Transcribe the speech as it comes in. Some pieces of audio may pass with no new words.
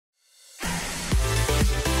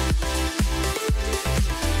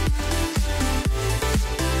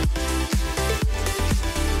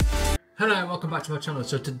Hello and welcome back to my channel.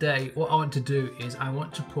 So today what I want to do is I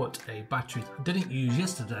want to put a battery I didn't use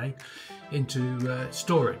yesterday into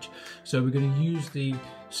storage. So we're going to use the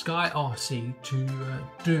SKYRC to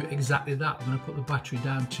do exactly that. I'm going to put the battery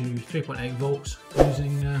down to 3.8 volts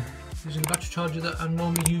using a battery charger that I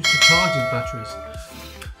normally use for charging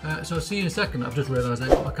batteries. So I'll see you in a second. I've just realised I've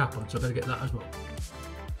got my cap on, so I better get that as well.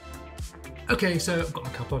 Okay, so I've got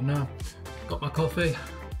my cap on now, got my coffee.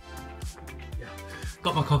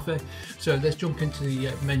 So let's jump into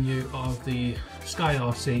the menu of the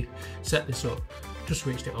SKYRC, set this up, just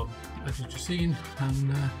switched it on as you've just seen,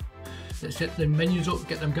 and let's set the menus up,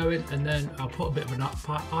 get them going, and then I'll put a bit of an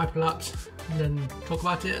hyperlapse and then talk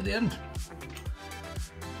about it at the end.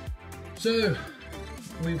 So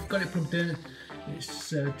we've got it plugged in,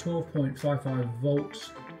 it's 12.55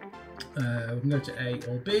 volts, we can go to A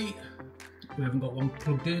or B. We haven't got one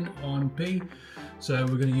plugged in on B, so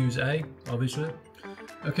we're going to use A, obviously.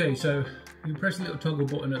 Okay, so you press the little toggle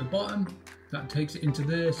button at the bottom, that takes it into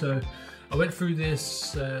there. So I went through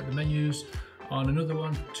this, the menus on another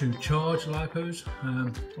one to charge LiPos.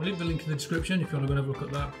 I'll leave the link in the description if you want to go and have a look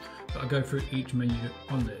at that, but I'll go through each menu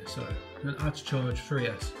on there. So then add to charge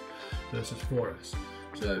 3S versus 4S.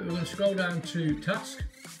 So we're going to scroll down to task,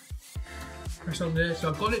 press on there. So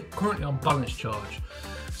I've got it currently on balance charge.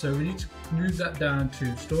 So we need to move that down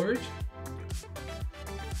to storage.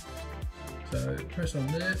 So press on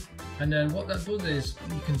there, and then what that does is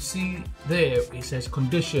you can see there it says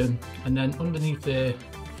condition, and then underneath there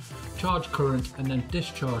charge current, and then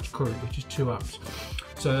discharge current, which is 2 amps.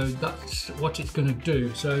 So that's what it's going to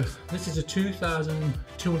do. So this is a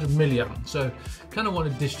 2200 milliamp, so kind of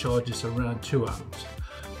want to discharge this around 2 amps,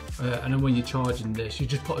 and then when you're charging this you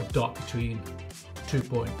just put a dot between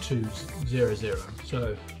 2.200,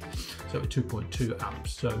 so 2.2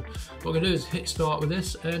 amps. So what we're going to do is hit start with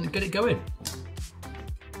this and get it going.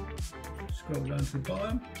 Scroll down to the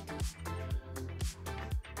bottom.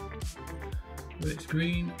 When it's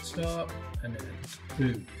green, start, and then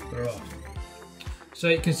boom, we're off. So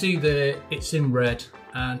you can see there it's in red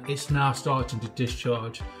and it's now starting to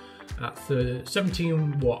discharge at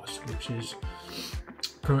 17 watts, which is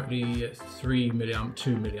currently 3 milliamp,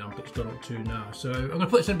 2 milliamp it's gone up to now. So I'm going to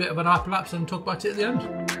put this in a bit of an hyperlapse and talk about it at the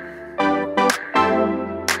end.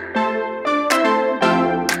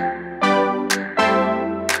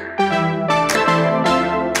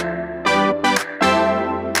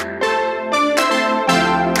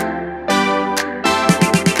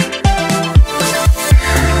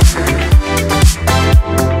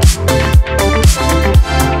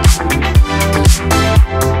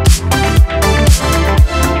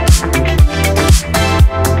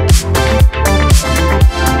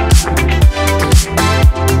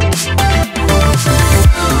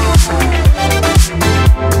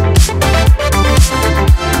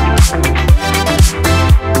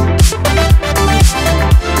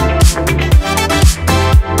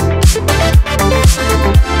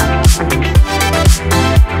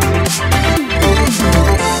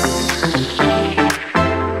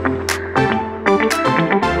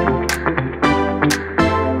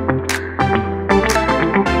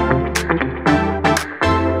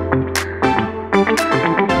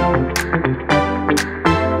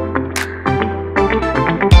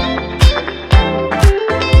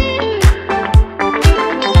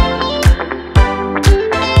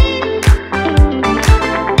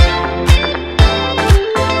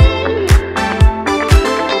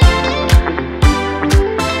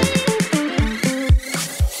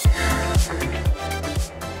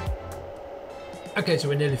 Okay, so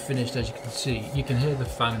we're nearly finished. As you can see, you can hear the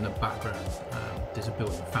fan in the background. There's a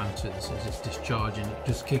built-in fan to this as it's discharging. It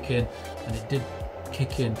just kick in, and it did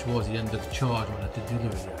kick in towards the end of the charge when I did the other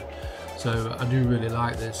video. So I do really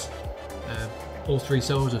like this. All 3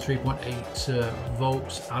 cells are 3.8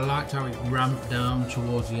 volts. I liked how it ramped down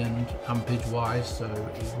towards the end, ampage wise, so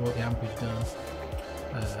it brought the ampage down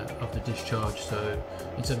of the discharge. So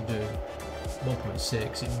instead of doing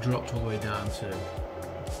 1.6, it dropped all the way down to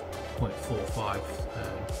 0.45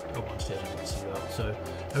 at one stage. I didn't see that, so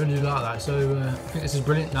I really do like that. So I think this is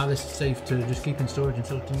brilliant. Now this is safe to just keep in storage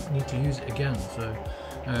until you need to use it again. So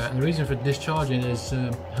and the reason for discharging is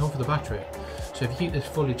health of the battery. So if you keep this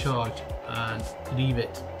fully charged and leave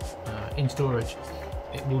it in storage,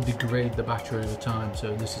 it will degrade the battery over time.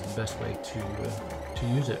 So this is the best way to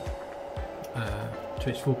use it to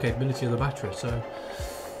its full capability of the battery. So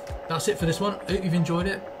that's it for this one. I hope you've enjoyed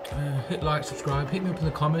it. Hit like, subscribe, hit me up in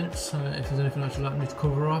the comments if there's anything else you'd like me to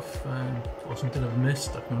cover off, or something I've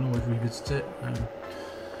missed. I can always revisit it,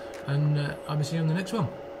 and I'll be seeing you on the next one.